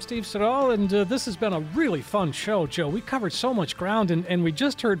Murphy. I'm Steve Siddall, and this has been a really fun show, Joe. We covered so much ground, and we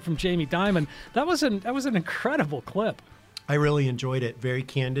just heard from Jamie Dimon. That was an incredible clip. I really enjoyed it. Very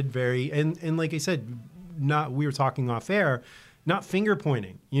candid, and like I said, we were talking off air, not finger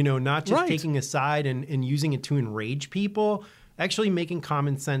pointing, not just taking a side and using it to enrage people. Actually making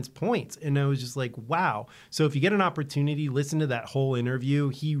common sense points. And I was just like, wow. So if you get an opportunity, listen to that whole interview.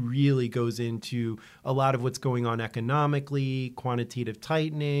 He really goes into a lot of what's going on economically, quantitative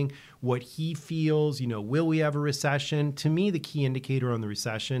tightening, what he feels, will we have a recession? To me, the key indicator on the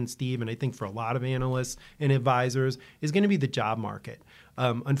recession, Steve, and I think for a lot of analysts and advisors, is going to be the job market.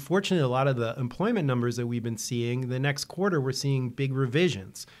 Unfortunately, a lot of the employment numbers that we've been seeing, the next quarter, we're seeing big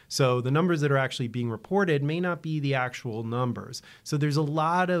revisions. So the numbers that are actually being reported may not be the actual numbers. So there's a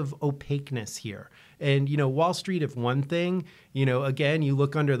lot of opaqueness here. And, Wall Street, if one thing, again, you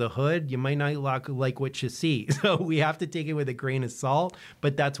look under the hood, you might not like what you see. So we have to take it with a grain of salt.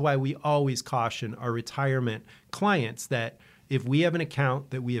 But that's why we always caution our retirement clients that if we have an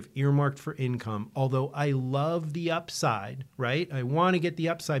account that we have earmarked for income, although I love the upside, right? I want to get the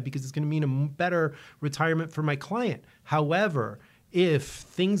upside because it's going to mean a better retirement for my client. However, if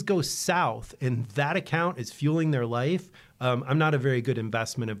things go south and that account is fueling their life, I'm not a very good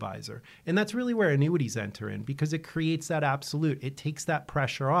investment advisor. And that's really where annuities enter in because it creates that absolute. It takes that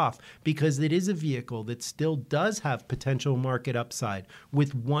pressure off because it is a vehicle that still does have potential market upside.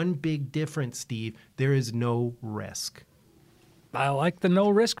 With one big difference, Steve, there is no risk. I like the no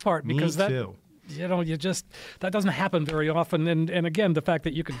risk part because Me too. That doesn't happen very often. And again, the fact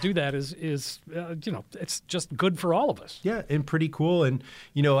that you can do that is it's just good for all of us. Yeah, and pretty cool. And,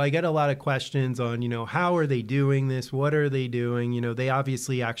 I get a lot of questions on, how are they doing this? What are they doing? They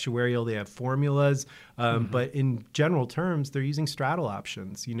obviously actuarial, they have formulas. But in general terms, they're using straddle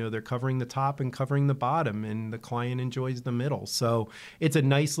options. They're covering the top and covering the bottom, and the client enjoys the middle. So it's a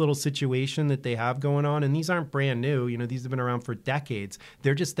nice little situation that they have going on. And these aren't brand new. These have been around for decades.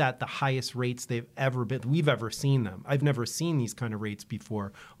 They're just at the highest rates we've ever seen them. I've never seen these kind of rates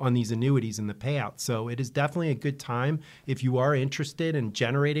before on these annuities and the payouts. So it is definitely a good time if you are interested in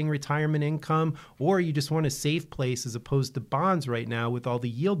generating retirement income, or you just want a safe place as opposed to bonds right now with all the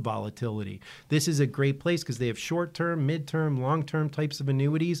yield volatility. This is a great place because they have short-term, mid-term, long-term types of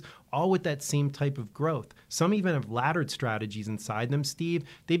annuities, all with that same type of growth. Some even have laddered strategies inside them, Steve.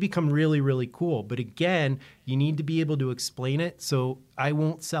 They become really, really cool. But again, you need to be able to explain it. So I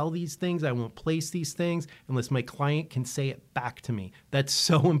won't sell these things. I won't place these things unless my client can say it back to me. That's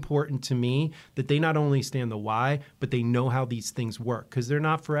so important to me that they not only understand the why, but they know how these things work because they're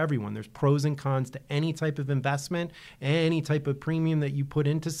not for everyone. There's pros and cons to any type of investment, any type of premium that you put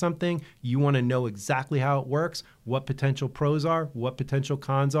into something. You want to know exactly how it works, what potential pros are, what potential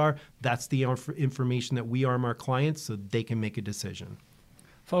cons are. That's the information that we arm our clients so they can make a decision.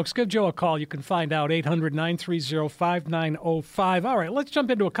 Folks, give Joe a call. You can find out 800-930-5905. All right, let's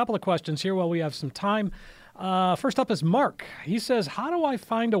jump into a couple of questions here while we have some time. First up is Mark. He says, how do I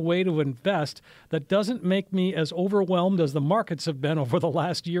find a way to invest that doesn't make me as overwhelmed as the markets have been over the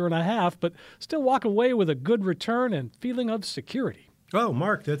last year and a half, but still walk away with a good return and feeling of security? Oh,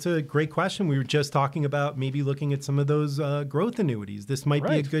 Mark, that's a great question. We were just talking about maybe looking at some of those growth annuities. This might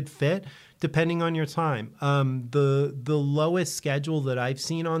be a good fit depending on your time. The lowest schedule that I've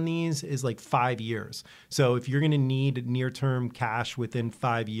seen on these is like 5 years. So if you're going to need near-term cash within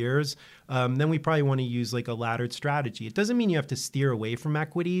 5 years, then we probably want to use like a laddered strategy. It doesn't mean you have to steer away from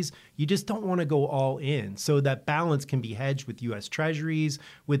equities. You just don't want to go all in. So that balance can be hedged with U.S. Treasuries,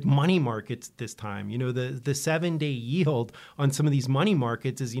 with money markets this time. You know, the 7-day yield on some of these money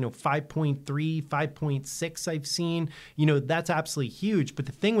markets is, 5.3, 5.6 I've seen. That's absolutely huge. But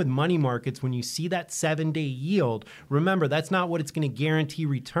the thing with money markets, when you see that 7-day yield, remember, that's not what it's going to guarantee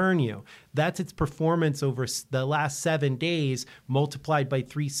return you. That's its performance over the last 7 days multiplied by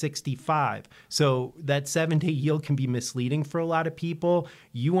 365. So that 7-day yield can be misleading for a lot of people.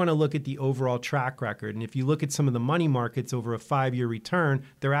 You want to look at the overall track record. And if you look at some of the money markets over a 5-year return,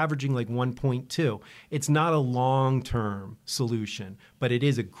 they're averaging like 1.2. It's not a long-term solution, but it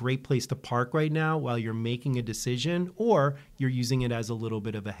is a great place to park right now while you're making a decision or you're using it as a little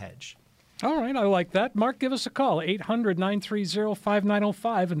bit of a hedge. All right, I like that. Mark, give us a call,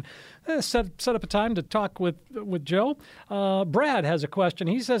 800-930-5905, and set up a time to talk with Joe. Brad has a question.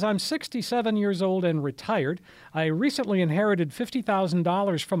 He says, I'm 67 years old and retired. I recently inherited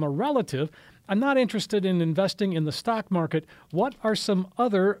 $50,000 from a relative. I'm not interested in investing in the stock market. What are some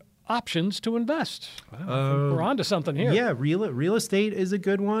other options to invest? Well, we're on to something here. Yeah, real estate is a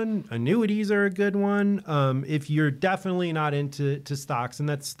good one. Annuities are a good one. If you're definitely not into stocks, and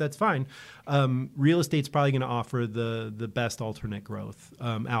that's fine. Real estate's probably going to offer the best alternate growth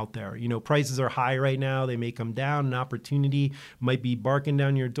out there. Prices are high right now. They may come down. An opportunity might be barking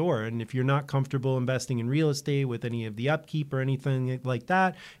down your door. And if you're not comfortable investing in real estate with any of the upkeep or anything like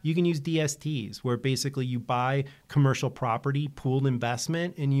that, you can use DSTs, where basically you buy commercial property, pooled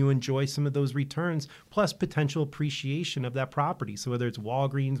investment, and you enjoy some of those returns, plus potential appreciation of that property. So whether it's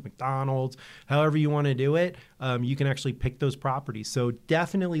Walgreens, McDonald's, however you want to do it, you can actually pick those properties. So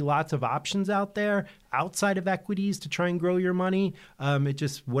definitely lots of options out there outside of equities to try and grow your money. It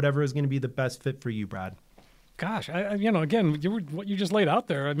just whatever is going to be the best fit for you, Brad. Gosh, again, what you just laid out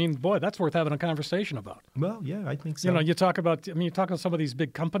there, I mean, boy, that's worth having a conversation about. Well, yeah, I think so. You talk about some of these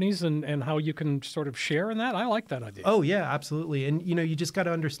big companies and how you can sort of share in that. I like that idea. Oh, yeah, absolutely. And, you just got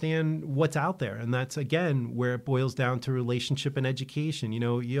to understand what's out there. And that's, again, where it boils down to relationship and education.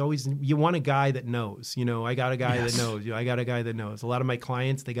 You want a guy that knows. I got a guy that knows. I got a guy that knows. A lot of my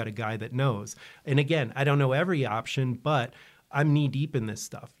clients, they got a guy that knows. And, again, I don't know every option, but I'm knee deep in this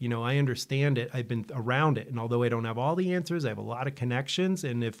stuff. I understand it. I've been around it. And although I don't have all the answers, I have a lot of connections.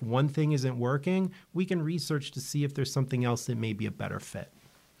 And if one thing isn't working, we can research to see if there's something else that may be a better fit.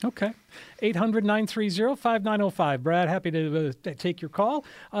 Okay. 800-930-5905. Brad, happy to take your call.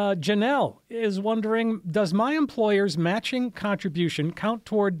 Janelle is wondering, does my employer's matching contribution count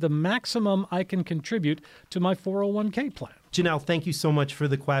toward the maximum I can contribute to my 401k plan? Janelle, thank you so much for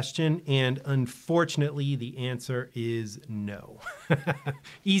the question. And unfortunately, the answer is no.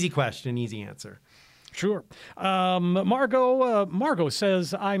 Easy question, easy answer. Sure. Margot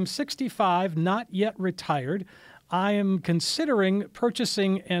says, I'm 65, not yet retired. I am considering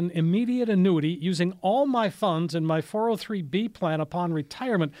purchasing an immediate annuity using all my funds in my 403B plan upon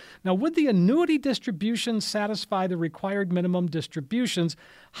retirement. Now, would the annuity distributions satisfy the required minimum distributions?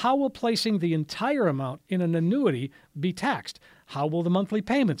 How will placing the entire amount in an annuity be taxed? How will the monthly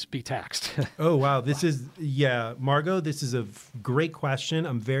payments be taxed? Oh, wow. Margot, this is a great question.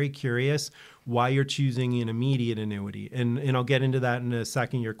 I'm very curious why you're choosing an immediate annuity. And I'll get into that in a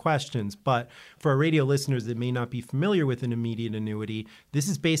second, your questions. But for our radio listeners that may not be familiar with an immediate annuity, this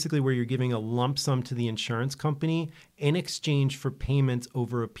is basically where you're giving a lump sum to the insurance company in exchange for payments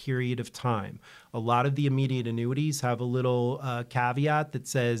over a period of time. A lot of the immediate annuities have a little caveat that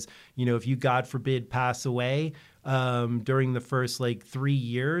says, if you, God forbid, pass away during the first 3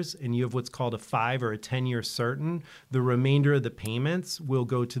 years and you have what's called a 5 or a 10-year certain, the remainder of the payments will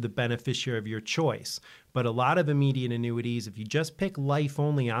go to the beneficiary of your choice. But a lot of immediate annuities, if you just pick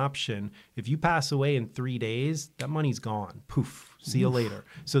life-only option, if you pass away in 3 days, that money's gone. Poof. See you later.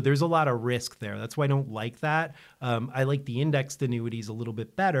 So there's a lot of risk there. That's why I don't like that. I like the indexed annuities a little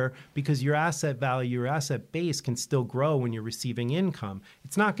bit better because your asset value, your asset base can still grow when you're receiving income.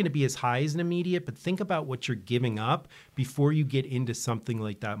 It's not going to be as high as an immediate, but think about what you're giving up before you get into something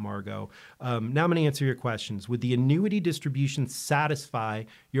like that, Margot. Now I'm going to answer your questions. Would the annuity distribution satisfy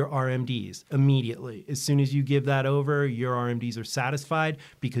your RMDs immediately? As soon as you give that over, your RMDs are satisfied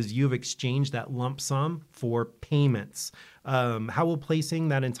because you've exchanged that lump sum for payments. How will placing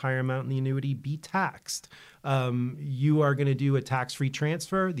that entire amount in the annuity be taxed? You are going to do a tax-free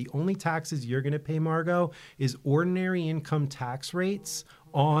transfer. The only taxes you're going to pay, Margot, is ordinary income tax rates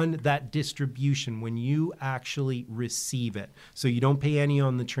on that distribution when you actually receive it. So you don't pay any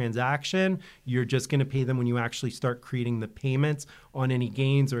on the transaction. You're just going to pay them when you actually start creating the payments on any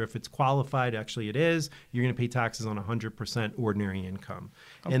gains, or if it's qualified, actually it is, you're going to pay taxes on 100% ordinary income.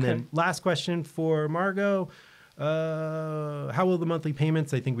 Okay. And then last question for Margot. How will the monthly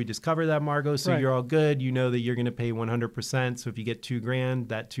payments? I think we just covered that, Margot. So You're all good. You know that you're going to pay 100%. So if you get $2,000,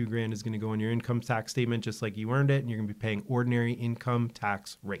 that $2,000 is going to go on your income tax statement just like you earned it, and you're going to be paying ordinary income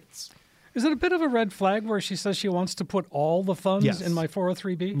tax rates. Is it a bit of a red flag where she says she wants to put all the funds in my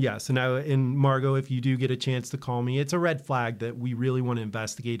 403B? Yes. And now, in Margot, if you do get a chance to call me, it's a red flag that we really want to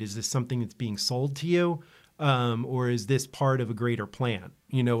investigate. Is this something that's being sold to you? Or is this part of a greater plan?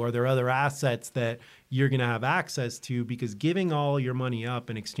 You know, are there other assets that you're going to have access to? Because giving all your money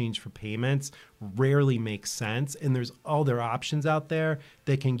up in exchange for payments rarely makes sense. And there's other options out there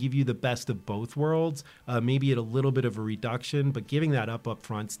that can give you the best of both worlds, maybe at a little bit of a reduction. But giving that up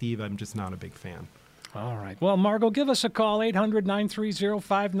front, Steve, I'm just not a big fan. All right. Well, Margot, give us a call,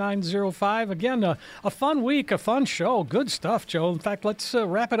 800-930-5905. Again, a fun week, a fun show. Good stuff, Joe. In fact, let's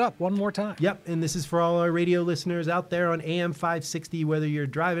wrap it up one more time. Yep, and this is for all our radio listeners out there on AM 560, whether you're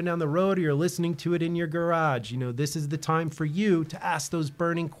driving down the road or you're listening to it in your garage. You know, this is the time for you to ask those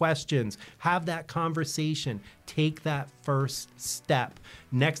burning questions. Have that conversation. Take that first step.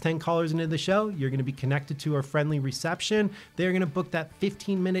 Next 10 callers into the show, you're going to be connected to our friendly reception. They're going to book that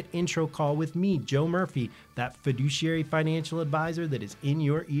 15-minute intro call with me, Joe Murphy, that fiduciary financial advisor that is in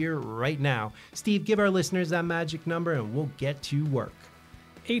your ear right now. Steve, give our listeners that magic number and we'll get to work.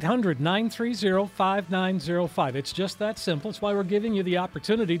 800-930-5905. It's just that simple. It's why we're giving you the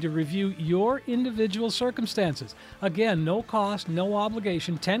opportunity to review your individual circumstances. Again, no cost, no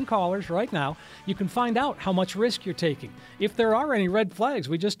obligation. 10 callers right now. You can find out how much risk you're taking. If there are any red flags,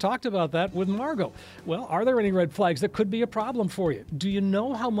 we just talked about that with Margot. Well, are there any red flags that could be a problem for you? Do you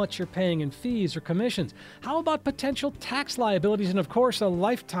know how much you're paying in fees or commissions? How about potential tax liabilities? And of course, a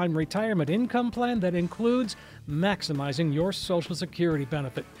lifetime retirement income plan that includes maximizing your Social Security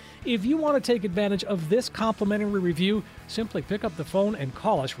benefit. If you want to take advantage of this complimentary review, simply pick up the phone and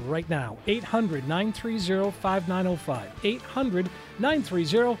call us right now. 800-930-5905.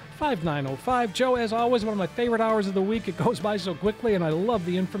 800-930-5905. Joe, as always, one of my favorite hours of the week. It goes by so quickly, and I love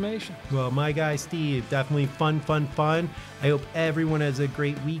the information. Well, my guy, Steve, definitely fun. I hope everyone has a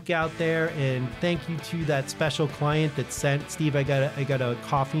great week out there, and thank you to that special client that sent, Steve, I got a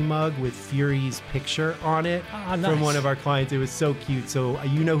coffee mug with Fury's picture on it from one of our clients. It was so cute. So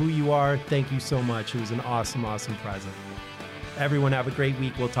you know who you are. Thank you so much. It was an awesome present. Everyone have a great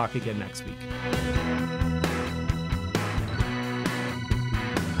week. We'll talk again next week.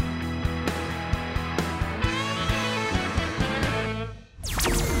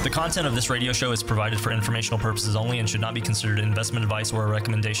 The content of this radio show is provided for informational purposes only and should not be considered investment advice or a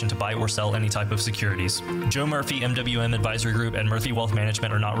recommendation to buy or sell any type of securities. Joe Murphy, MWM Advisory Group, and Murphy Wealth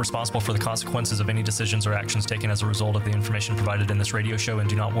Management are not responsible for the consequences of any decisions or actions taken as a result of the information provided in this radio show and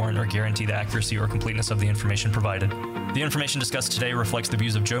do not warrant or guarantee the accuracy or completeness of the information provided. The information discussed today reflects the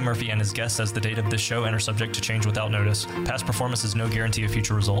views of Joe Murphy and his guests as the date of this show and are subject to change without notice. Past performance is no guarantee of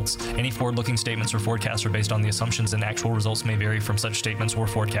future results. Any forward-looking statements or forecasts are based on the assumptions, and actual results may vary from such statements or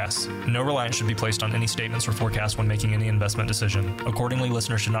forecasts. No reliance should be placed on any statements or forecasts when making any investment decision. Accordingly,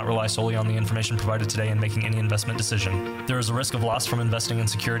 listeners should not rely solely on the information provided today in making any investment decision. There is a risk of loss from investing in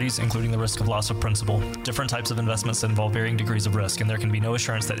securities, including the risk of loss of principal. Different types of investments involve varying degrees of risk, and there can be no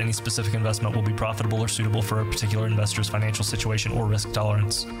assurance that any specific investment will be profitable or suitable for a particular investor's financial situation or risk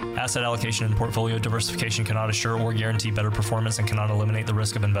tolerance. Asset allocation and portfolio diversification cannot assure or guarantee better performance and cannot eliminate the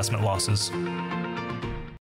risk of investment losses.